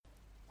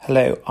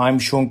Hello, I'm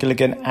Sean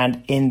Gilligan,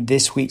 and in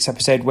this week's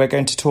episode, we're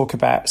going to talk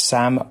about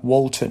Sam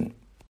Walton.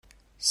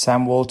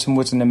 Sam Walton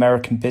was an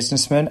American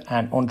businessman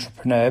and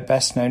entrepreneur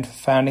best known for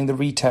founding the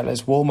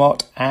retailers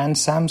Walmart and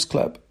Sam's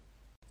Club.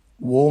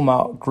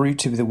 Walmart grew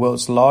to be the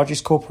world's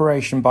largest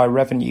corporation by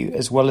revenue,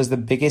 as well as the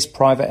biggest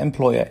private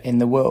employer in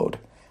the world.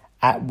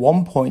 At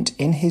one point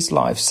in his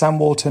life, Sam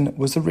Walton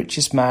was the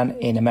richest man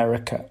in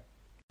America.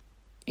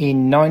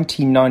 In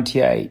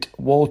 1998,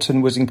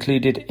 Walton was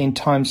included in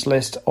Time's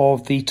list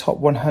of the top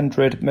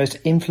 100 most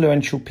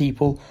influential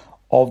people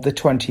of the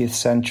 20th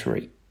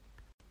century.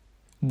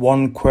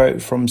 One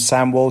quote from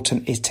Sam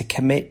Walton is to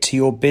commit to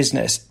your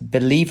business,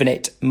 believe in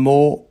it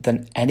more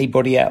than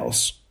anybody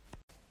else.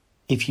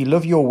 If you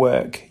love your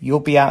work, you'll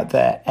be out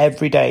there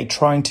every day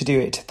trying to do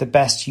it the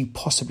best you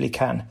possibly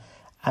can,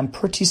 and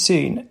pretty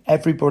soon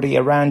everybody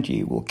around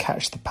you will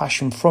catch the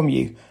passion from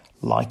you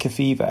like a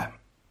fever.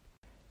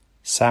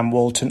 Sam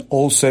Walton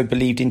also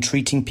believed in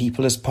treating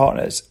people as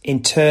partners.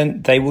 In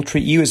turn, they will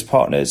treat you as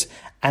partners,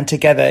 and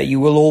together you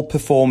will all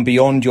perform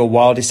beyond your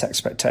wildest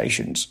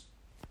expectations.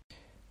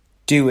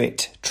 Do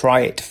it,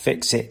 try it,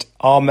 fix it.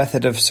 Our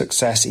method of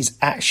success is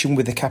action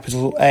with a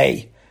capital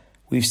A.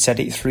 We've said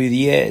it through the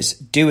years.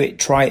 Do it,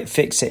 try it,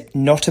 fix it.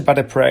 Not a bad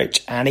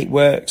approach, and it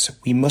works.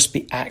 We must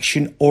be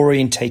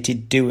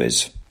action-orientated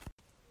doers.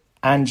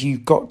 And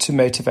you've got to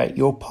motivate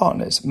your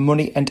partners.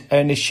 Money and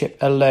ownership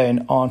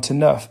alone aren't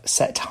enough.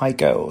 Set high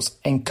goals,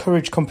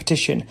 encourage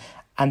competition,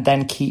 and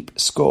then keep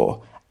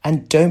score.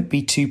 And don't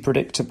be too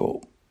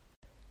predictable.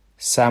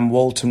 Sam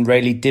Walton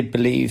really did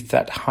believe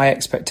that high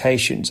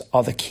expectations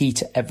are the key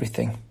to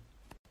everything.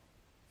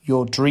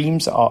 Your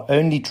dreams are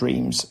only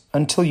dreams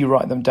until you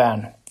write them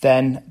down.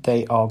 Then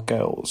they are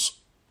goals.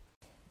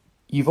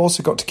 You've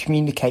also got to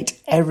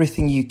communicate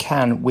everything you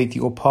can with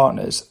your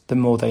partners. The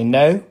more they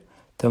know,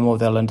 the more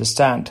they'll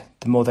understand.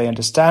 The more they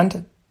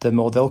understand, the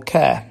more they'll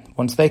care.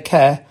 Once they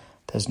care,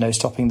 there's no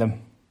stopping them.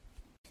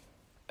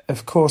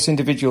 Of course,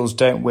 individuals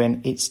don't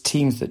win, it's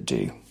teams that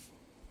do.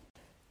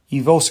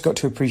 You've also got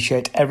to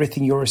appreciate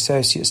everything your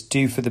associates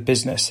do for the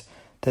business.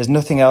 There's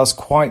nothing else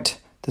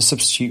quite the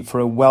substitute for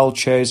a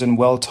well-chosen,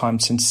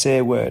 well-timed,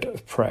 sincere word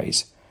of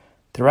praise.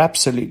 They're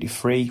absolutely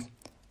free,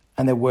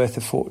 and they're worth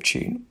a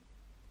fortune.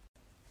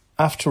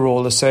 After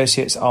all,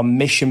 associates are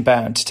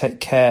mission-bound to take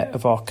care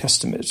of our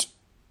customers.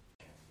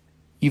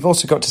 You've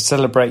also got to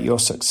celebrate your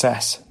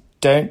success.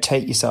 Don't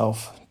take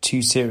yourself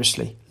too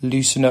seriously.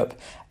 Loosen up,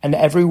 and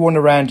everyone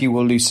around you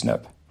will loosen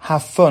up.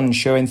 Have fun,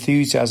 show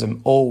enthusiasm,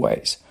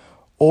 always.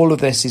 All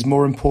of this is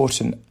more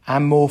important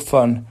and more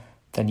fun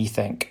than you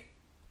think.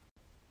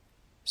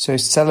 So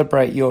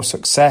celebrate your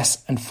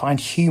success and find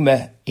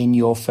humour in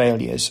your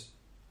failures.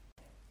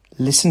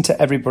 Listen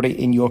to everybody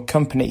in your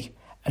company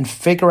and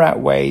figure out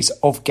ways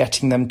of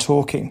getting them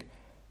talking.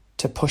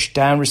 To push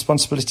down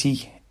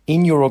responsibility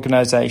in your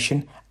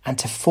organisation and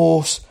to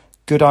force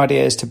good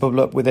ideas to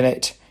bubble up within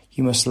it,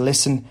 you must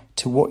listen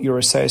to what your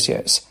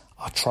associates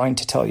are trying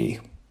to tell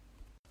you.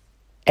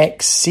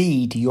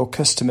 Exceed your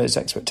customers'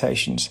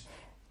 expectations.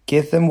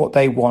 Give them what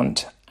they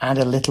want and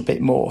a little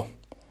bit more.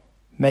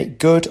 Make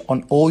good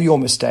on all your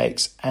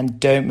mistakes and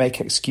don't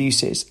make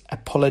excuses.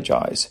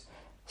 Apologise.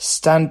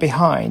 Stand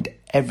behind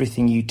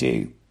everything you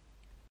do.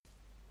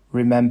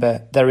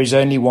 Remember, there is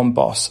only one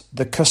boss,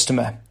 the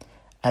customer,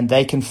 and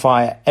they can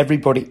fire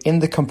everybody in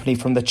the company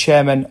from the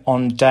chairman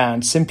on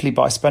down simply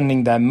by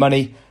spending their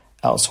money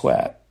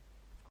elsewhere.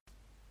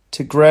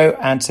 To grow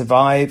and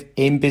survive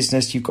in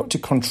business, you've got to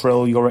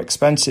control your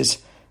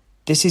expenses.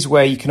 This is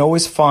where you can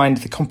always find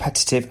the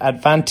competitive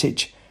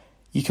advantage.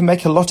 You can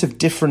make a lot of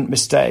different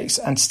mistakes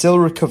and still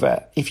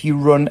recover if you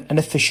run an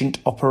efficient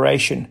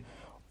operation.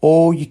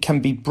 Or you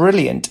can be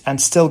brilliant and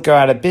still go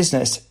out of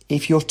business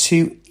if you're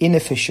too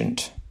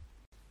inefficient.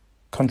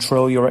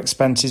 Control your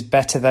expenses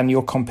better than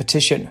your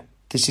competition.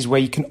 This is where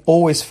you can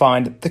always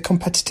find the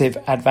competitive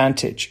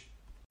advantage.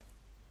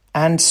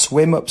 And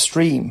swim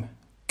upstream.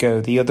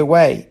 Go the other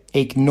way.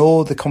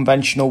 Ignore the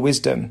conventional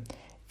wisdom.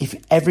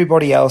 If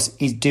everybody else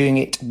is doing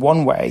it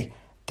one way,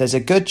 there's a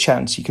good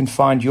chance you can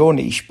find your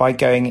niche by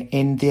going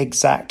in the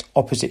exact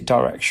opposite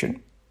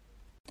direction.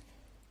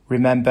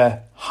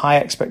 Remember, high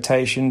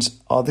expectations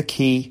are the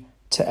key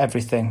to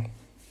everything.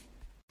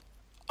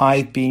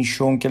 I've been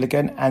Sean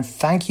Gilligan, and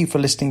thank you for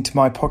listening to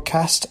my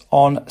podcast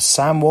on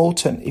Sam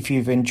Walton. If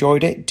you've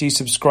enjoyed it, do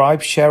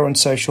subscribe, share on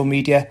social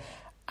media,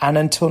 and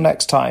until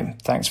next time,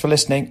 thanks for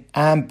listening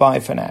and bye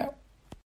for now.